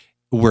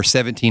we're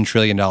 $17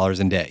 trillion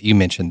in debt. You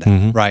mentioned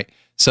that, right?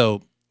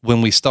 So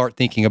when we start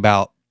thinking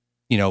about,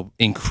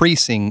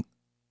 increasing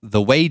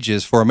the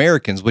wages for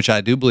Americans, which I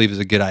do believe is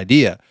a good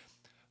idea,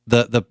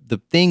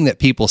 the thing that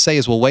people say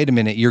is, well, wait a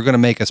minute, you're going to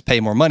make us pay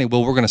more money.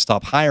 Well, we're going to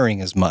stop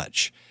hiring as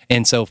much.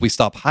 And so if we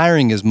stop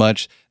hiring as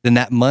much, then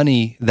that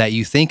money that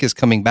you think is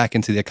coming back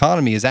into the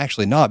economy is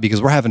actually not,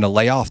 because we're having to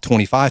lay off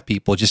 25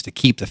 people just to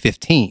keep the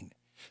 15.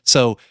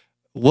 So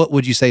what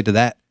would you say to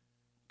that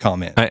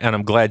comment? And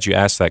I'm glad you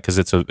asked that, because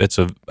it's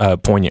a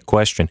poignant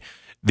question.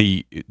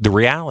 The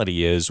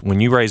reality is,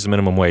 when you raise the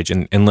minimum wage,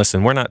 and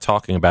listen, we're not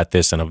talking about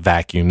this in a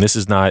vacuum. This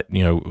is not,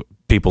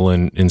 people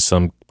in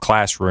some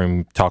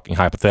classroom talking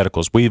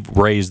hypotheticals. We've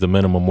raised the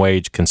minimum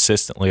wage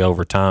consistently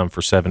over time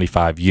for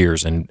 75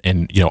 years. And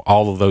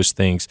all of those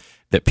things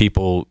that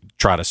people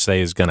try to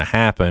say is going to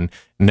happen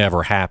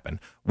never happen.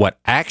 What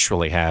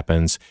actually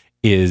happens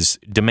is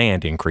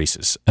demand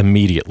increases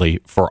immediately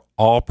for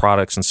all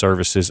products and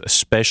services,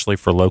 especially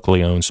for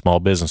locally owned small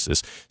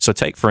businesses. So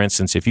take, for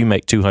instance, if you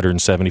make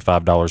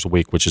 $275 a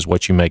week, which is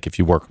what you make if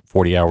you work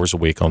 40 hours a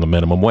week on the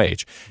minimum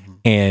wage,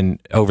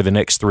 and over the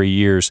next 3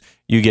 years,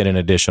 you get an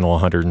additional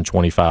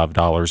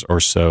 $125 or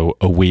so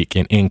a week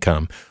in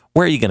income.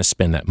 Where are you going to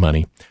spend that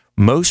money?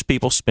 Most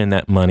people spend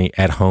that money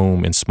at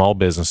home in small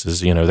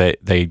businesses. They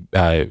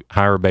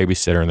hire a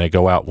babysitter and they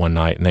go out one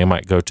night, and they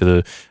might go to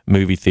the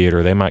movie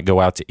theater. They might go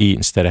out to eat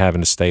instead of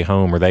having to stay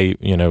home, or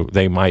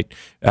they might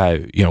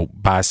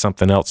buy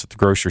something else at the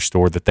grocery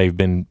store that they've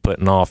been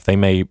putting off. They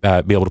may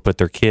be able to put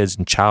their kids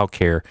in child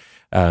care,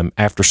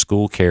 after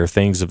school care,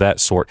 things of that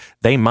sort.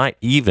 They might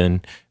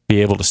even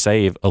be able to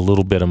save a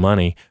little bit of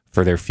money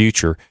for their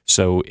future.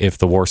 So if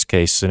the worst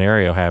case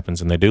scenario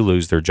happens and they do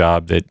lose their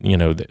job,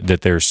 that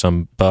there's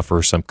some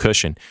buffer, some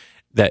cushion,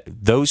 that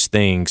those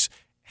things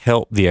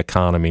help the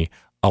economy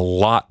a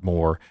lot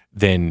more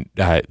than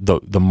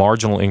the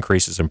marginal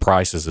increases in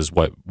prices is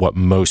what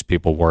most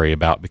people worry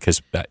about.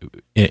 Because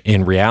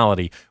in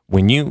reality,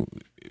 when you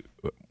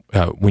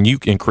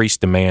increase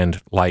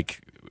demand, like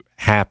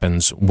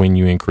happens when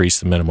you increase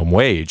the minimum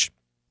wage,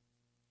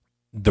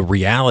 the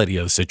reality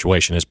of the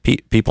situation is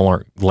people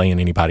aren't laying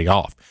anybody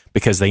off,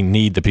 because they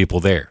need the people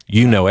there.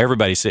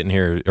 Everybody sitting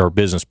here are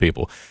business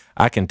people.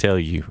 I can tell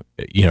you,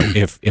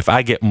 if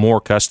I get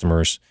more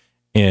customers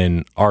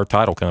in our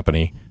title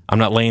company, I'm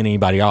not laying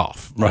anybody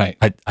off. Right.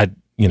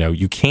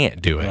 You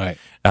can't do it. Right.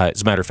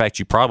 As a matter of fact,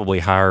 you probably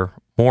hire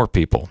more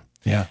people.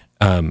 Yeah.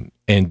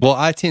 Well,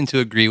 I tend to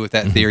agree with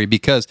that theory,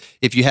 because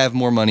if you have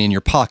more money in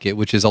your pocket,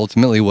 which is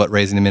ultimately what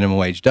raising the minimum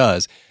wage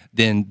does,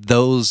 then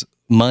those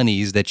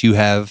monies that you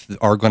have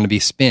are going to be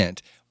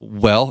spent.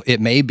 Well, it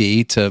may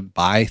be to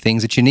buy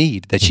things that you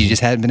need that you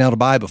just hadn't been able to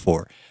buy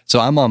before. So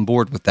I'm on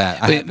board with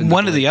that.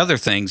 One of the other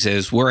things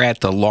is we're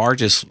at the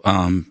largest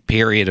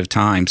period of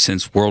time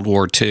since World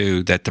War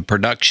II that the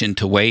production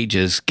to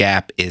wages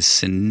gap is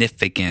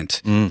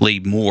significantly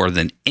more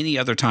than any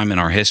other time in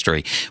our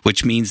history,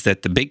 which means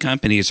that the big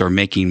companies are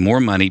making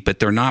more money, but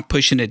they're not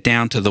pushing it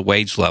down to the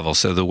wage level.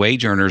 So the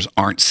wage earners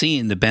aren't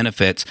seeing the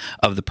benefits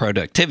of the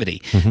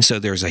productivity. So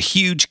there's a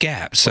huge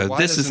gap. So why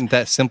doesn't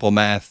that simple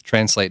math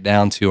translate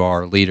down to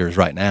our leaders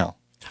right now?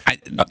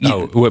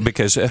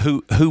 Because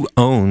who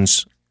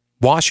owns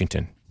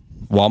Washington?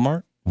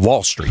 Walmart?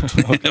 Wall Street.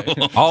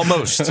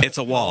 Almost. It's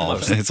a wall.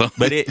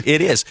 But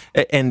it is.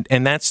 And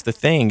that's the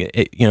thing.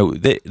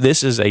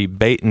 This is a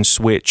bait and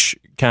switch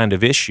kind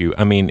of issue.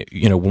 I mean,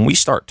 when we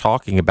start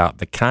talking about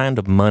the kind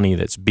of money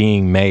that's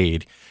being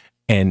made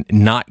and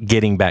not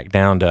getting back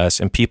down to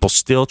us, and people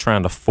still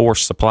trying to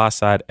force supply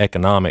side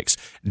economics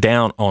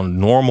down on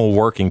normal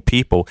working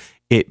people,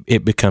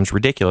 it becomes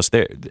ridiculous.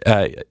 There,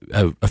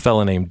 a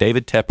fellow named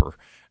David Tepper,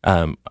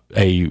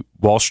 a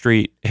Wall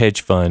Street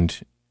hedge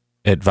fund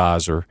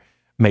advisor,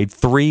 made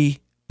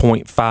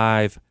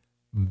 $3.5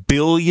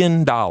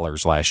 billion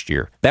last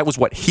year. That was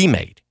what he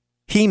made.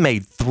 He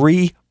made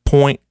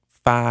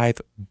 $3.5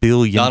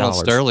 billion. Donald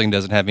Sterling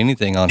doesn't have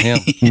anything on him.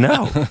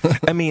 No.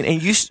 I mean,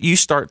 and you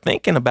start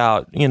thinking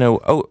about,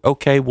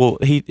 okay, well,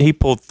 he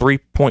pulled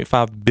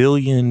 $3.5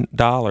 billion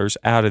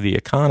out of the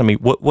economy.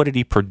 What did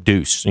he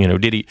produce?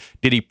 Did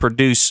he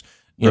produce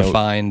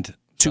refined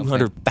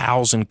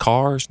 200,000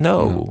 cars?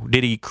 No.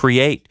 Did he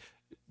create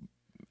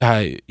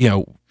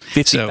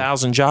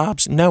 50,000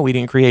 jobs? No, he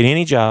didn't create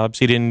any jobs.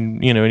 He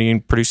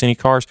didn't produce any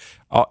cars.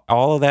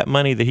 All of that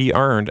money that he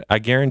earned, I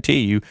guarantee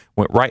you,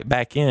 went right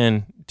back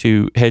in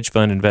to hedge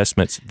fund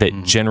investments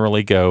that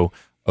generally go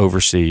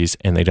overseas,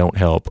 and they don't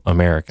help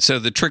America. So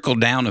the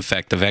trickle-down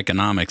effect of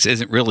economics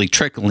isn't really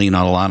trickling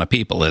on a lot of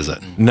people, is it?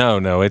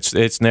 No,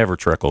 it's never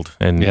trickled,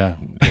 and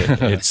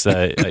it's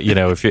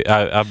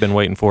I've been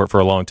waiting for it for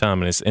a long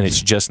time, and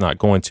it's just not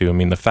going to. I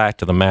mean, the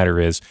fact of the matter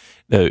is,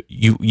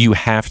 you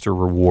have to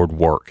reward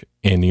work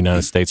in the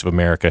United States of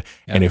America,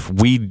 and if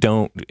we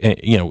don't,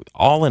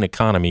 all an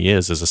economy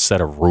is a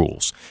set of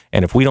rules,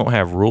 and if we don't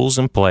have rules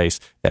in place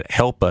that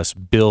help us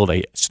build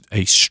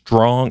a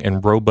strong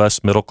and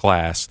robust middle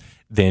class,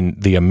 then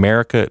the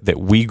America that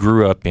we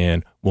grew up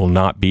in will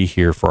not be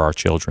here for our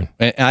children.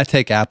 And I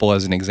take Apple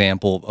as an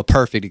example, a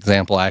perfect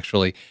example,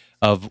 actually.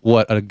 of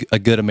what a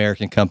good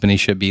American company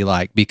should be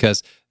like, because